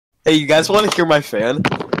Hey, you guys want to hear my fan?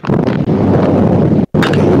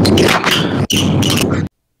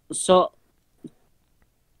 So,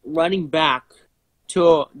 running back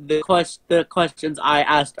to the questions I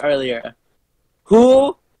asked earlier,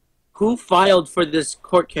 who filed for this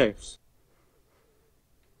court case?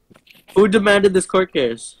 Who demanded this court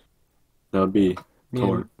case? That would be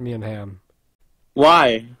Torr. Me and Ham.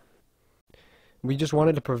 Why? We just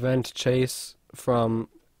wanted to prevent Chase from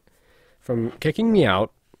kicking me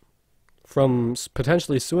out, from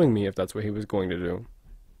potentially suing me if that's what he was going to do.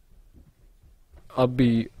 I'll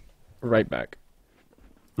be right back.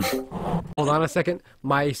 Hold on a second.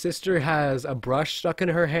 My sister has a brush stuck in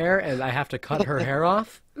her hair, and I have to cut her hair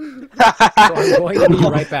off. So I'm going to be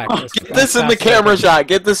right back. Get this in the camera shot.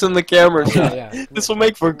 Get this in the camera shot. Yeah. This will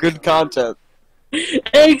make for good content.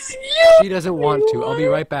 Excuse. She doesn't want to. I'll be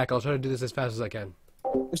right back. I'll try to do this as fast as I can.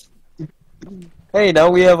 Hey, now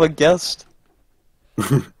we have a guest.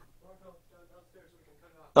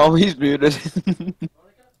 Oh, he's muted. I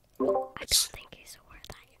just think he's aware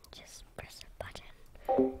that I can just press a button.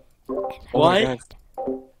 What?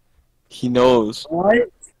 He knows. What?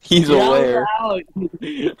 He's aware.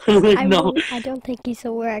 No. I don't think he's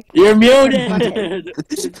aware. You're muted.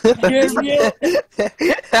 You're muted.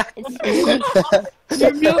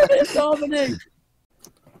 You're muted, Dominic.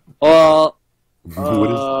 Well,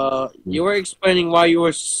 you were explaining why you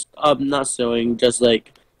were not suing, just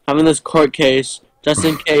like having this court case, just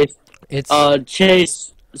in case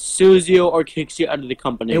Chase sues you or kicks you out of the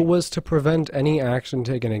company. It was to prevent any action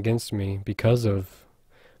taken against me because of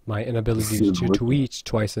my inability to tweet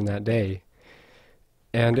twice in that day.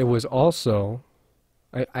 And it was also...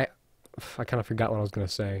 I kind of forgot what I was going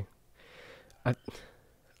to say.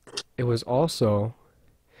 It was also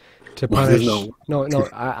to punish...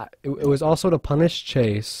 It was also to punish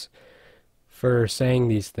Chase for saying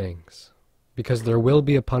these things. Because there will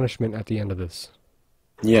be a punishment at the end of this.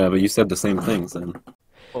 Yeah, but you said the same things then.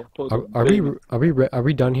 Are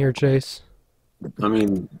we done here, Chase? I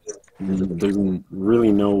mean, there's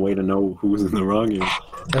really no way to know who's in the wrong here.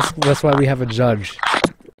 That's why we have a judge.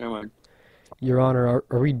 Never mind. Your Honor,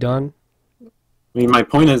 are we done? I mean, my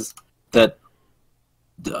point is that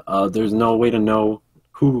there's no way to know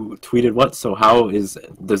who tweeted what, so how is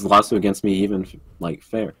this lawsuit against me even, like,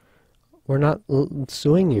 fair? We're not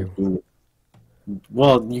suing you.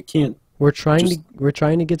 Well, you can't... We're trying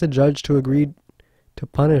to get the judge to agree to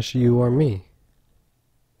punish you or me.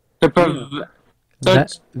 That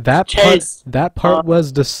part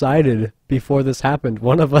was decided before this happened.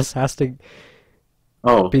 One of us has to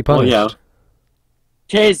be punished. Well, yeah.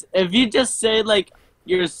 Chase, if you just say, like,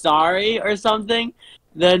 you're sorry or something,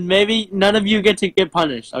 then maybe none of you get to get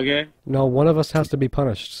punished, okay? No, one of us has to be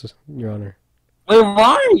punished, Your Honor. Wait,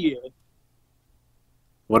 why?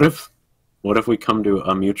 What if we come to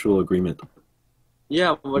a mutual agreement?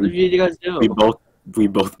 Yeah, what if you guys do? We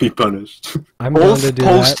both be punished. I'm going to do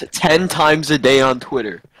post that. 10 times a day on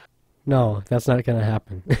Twitter. No, that's not gonna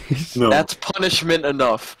happen. No. That's punishment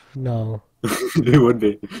enough. No. It would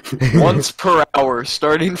be. Once per hour,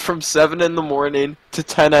 starting from 7 in the morning to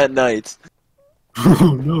 10 at night.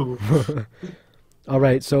 Oh no.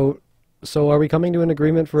 Alright, so are we coming to an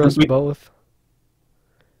agreement for us both?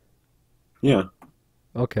 Yeah.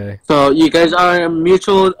 Okay. So you guys are in a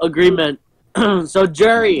mutual agreement. So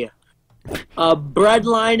jury,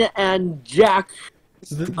 Breadline and Jack.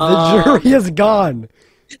 The jury is gone.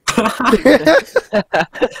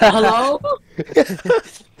 Hello?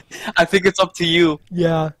 I think it's up to you.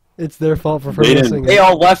 Yeah, it's their fault for They missing They it.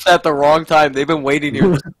 all left at the wrong time. They've been waiting here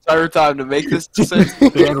the entire time to make this decision.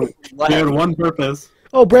 They had one purpose.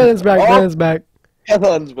 Oh, Braylon's back. Braylon's back.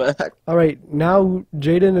 Helen's back. Alright, now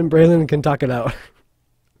Jaden and Braylon can talk it out.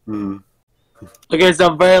 Hmm. Okay, so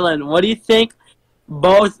Braylon, what do you think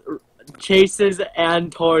both Chase's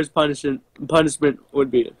and Torr's punishment would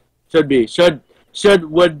be? Would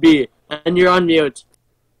be. And you're on mute.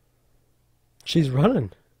 She's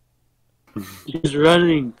running. He's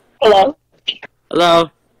running. Hello? Hello?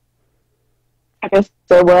 I guess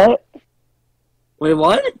so what? Wait,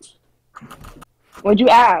 what? What'd you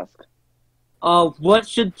ask? What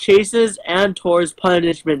should Chase's and Torr's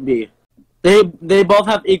punishment be? They both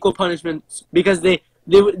have equal punishments because they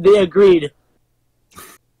agreed.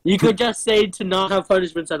 You could just say to not have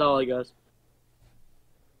punishments at all, I guess.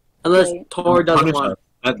 Unless Torr doesn't want.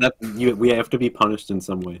 We have to be punished in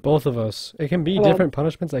some way. Both of us. It can be Okay. different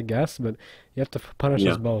punishments, I guess, but you have to punish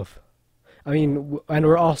us both. I mean, and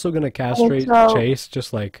we're also going to castrate so. Chase,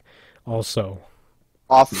 just like, also.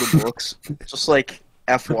 Off the books. Just like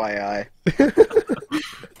FYI.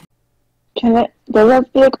 Does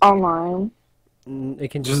that be like online? It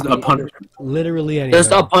can Just be a punishment. literally anything.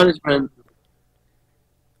 Just a punishment.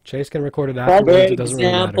 Chase can record it For afterwards. It doesn't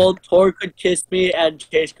really matter. example, Torr could kiss me and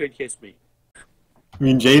Chase could kiss me. I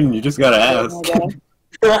mean, Jaden, you just gotta ask.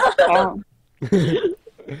 Oh.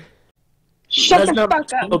 Shut That's the not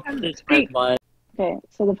fuck a up. punishment, but Okay,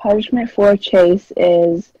 so the punishment for Chase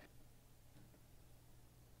is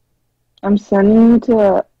I'm sending you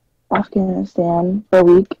to Afghanistan for a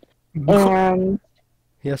week, and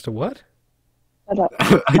He has to what? shut up.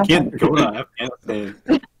 I can't go to Afghanistan.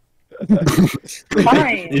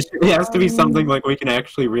 Fine. It has to be something like we can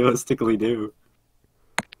actually realistically do.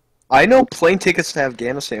 I know plane tickets to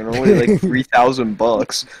Afghanistan are only like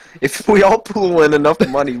 $3,000. If we all pool in enough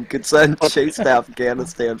money, we could send Chase to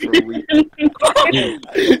Afghanistan for a week.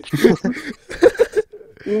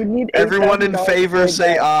 You would need Everyone in $8,000 favor, for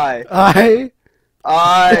say that. aye. I.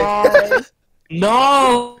 Aye.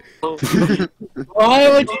 no! Why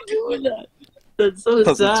would you do that? That's so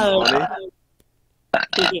 'Cause it's sad.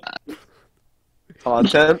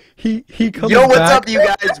 Content. He comes Yo, what's back. up, you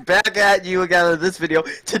guys? Back at you again in this video.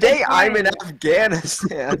 Today, I'm in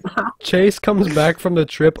Afghanistan. Chase comes back from the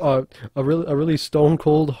trip, a really stone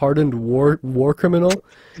cold, hardened war criminal.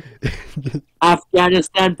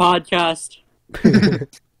 Afghanistan podcast.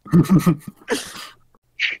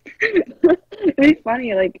 It'd be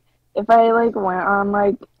funny, like, if I, like, went on,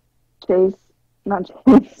 like, Chase, not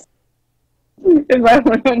Chase, if I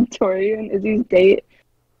went on Tori and Izzy's date,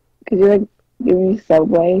 could you, like, give me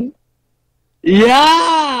Subway?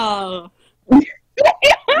 Yeah!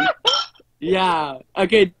 Yeah.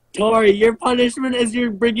 Okay, Tori, your punishment is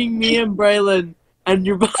you're bringing me and Braylon, and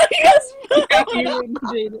you're buying us You and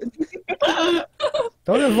Jaden.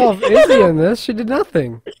 Don't involve Izzy in this. She did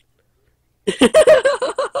nothing. It's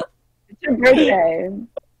your birthday.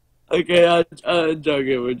 Okay, I'm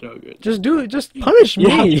joking, we're joking. Just punish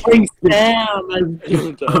Yeah, me. bring Sam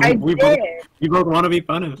and I we did. both want to be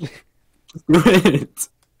punished. Just do it.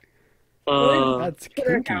 That's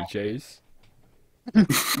Twitter kinky, account. Chase.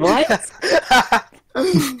 What? Who?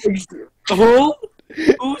 Who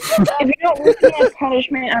said that? If you don't listen as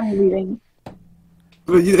punishment, I'm leaving.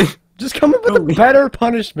 But you, Just come up with a better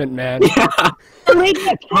punishment, man. yeah. Delete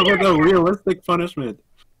the How Twitter about a account. realistic punishment?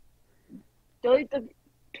 Delete the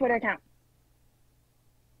Twitter account.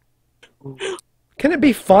 Can it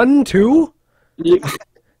be fun too?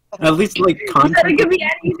 At least like You said it content. could be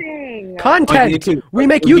anything. Content. Like, We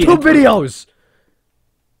make it would be YouTube videos.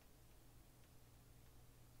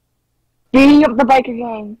 Beating up the biker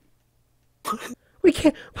gang. We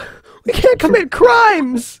can't commit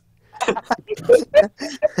crimes.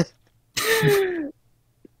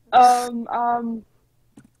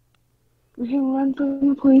 We can run from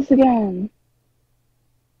the police again.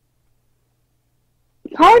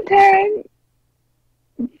 Content.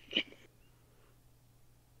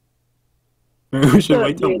 We should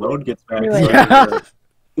wait till load gets back. Anyway. Yeah.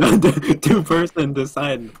 Two-person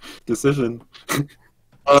decision.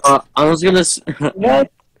 I was gonna.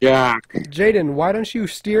 What? Yeah. Jaden, why don't you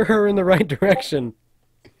steer her in the right direction?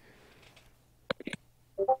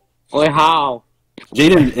 Wait, how?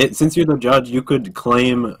 Jaden, since you're the judge, you could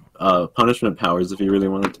claim punishment powers if you really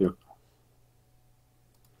wanted to.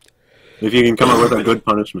 If you can come up with a good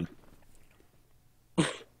punishment.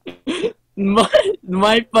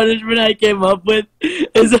 My punishment I came up with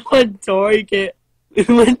is when Tori came.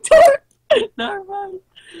 When Tori. Never mind.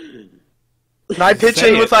 Can I pitch Say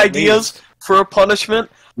in it, with at ideas for a punishment?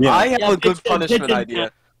 Yeah. I have Yeah, a good pitch in, punishment pitch in, idea. Do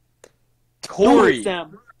it, Tori,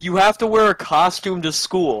 Sam. you have to wear a costume to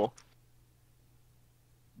school.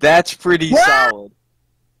 That's pretty What? solid.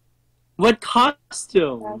 What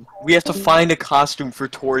costume? We have to find a costume for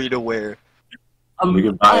Tori to wear. We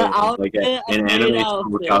could buy outfit, an a anime maid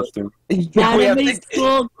school outfit. costume. We have Anime to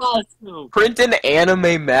school costume. print an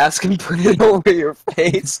anime mask and put it over your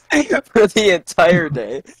face for the entire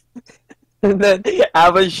day. And then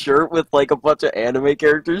have a shirt with like a bunch of anime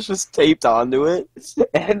characters just taped onto it.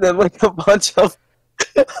 And then like a bunch of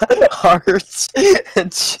hearts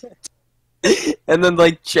and shit. And then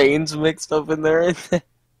like chains mixed up in there.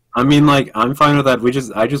 I mean, like, I'm fine with that.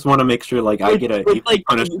 I just want to make sure, like, I get a With, equal like,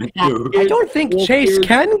 punishment yeah, too. I don't think Well, Chase here's-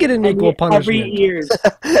 can get an equal Every punishment. year.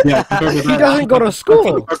 Yeah, compared to He that, doesn't go to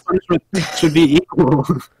school. Our punishment should be equal.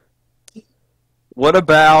 What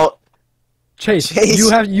about Chase, Chase.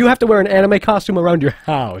 you have to wear an anime costume around your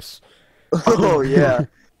house. oh yeah.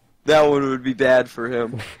 That one would be bad for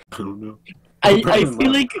him. I don't know. I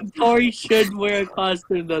feel like Tori should wear a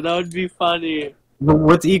costume though. That would be funny. But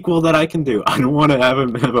what's equal that I can do? I don't want to have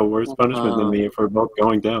him have a worse punishment than me if we're both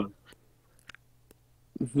going down.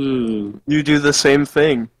 Hmm. You do the same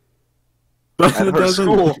thing But at it her doesn't.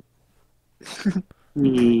 school.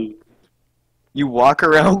 Hmm. You walk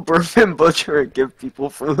around Burfin Butcher and give people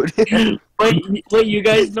food. Wait, you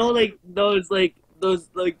guys know like those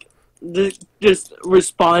just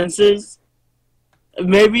responses?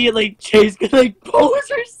 Maybe like Chase could like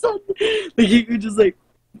pose or something. Like he could just like.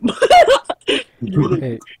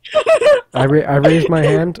 Hey, I raised my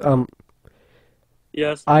hand.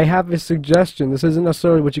 Yes. I have a suggestion. This isn't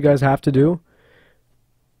necessarily what you guys have to do,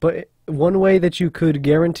 but one way that you could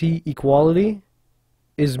guarantee equality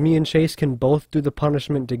is me and Chase can both do the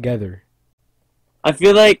punishment together. I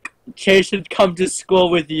feel like Chase should come to school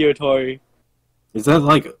with you, Tori. Is that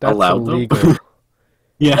like That's allowed though? illegal.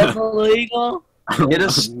 Yeah. That's illegal.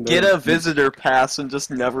 Get a visitor pass and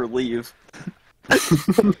just never leave.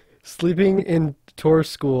 Sleeping in Torr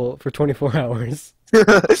school for 24 hours.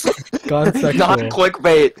 Gone sexual. Not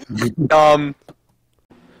clickbait.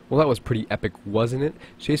 Well, that was pretty epic, wasn't it?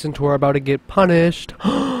 Chase and Torr are about to get punished.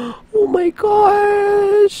 Oh my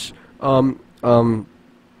gosh!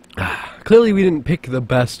 Clearly we didn't pick the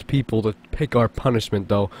best people to pick our punishment,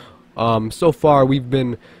 though. So far we've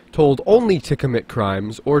been told only to commit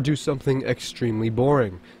crimes or do something extremely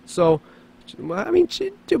boring. So, I mean,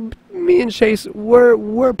 me and Chase,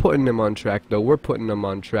 we're putting him on track, though. We're putting him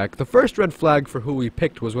on track. The first red flag for who we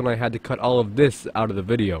picked was when I had to cut all of this out of the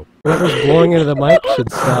video. Whoever's blowing into the mic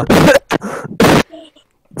should stop.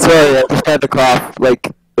 Sorry, I just had to cough.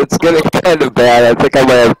 Like, it's getting kind of bad. I think I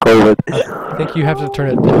might have COVID. I think you have to turn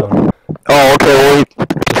it down. Oh, okay, wait.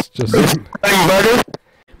 Just. Are you better?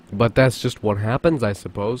 But that's just what happens, I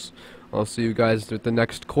suppose. I'll see you guys at the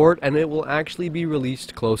next court, and it will actually be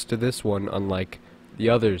released close to this one, unlike the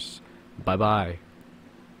others. Bye-bye.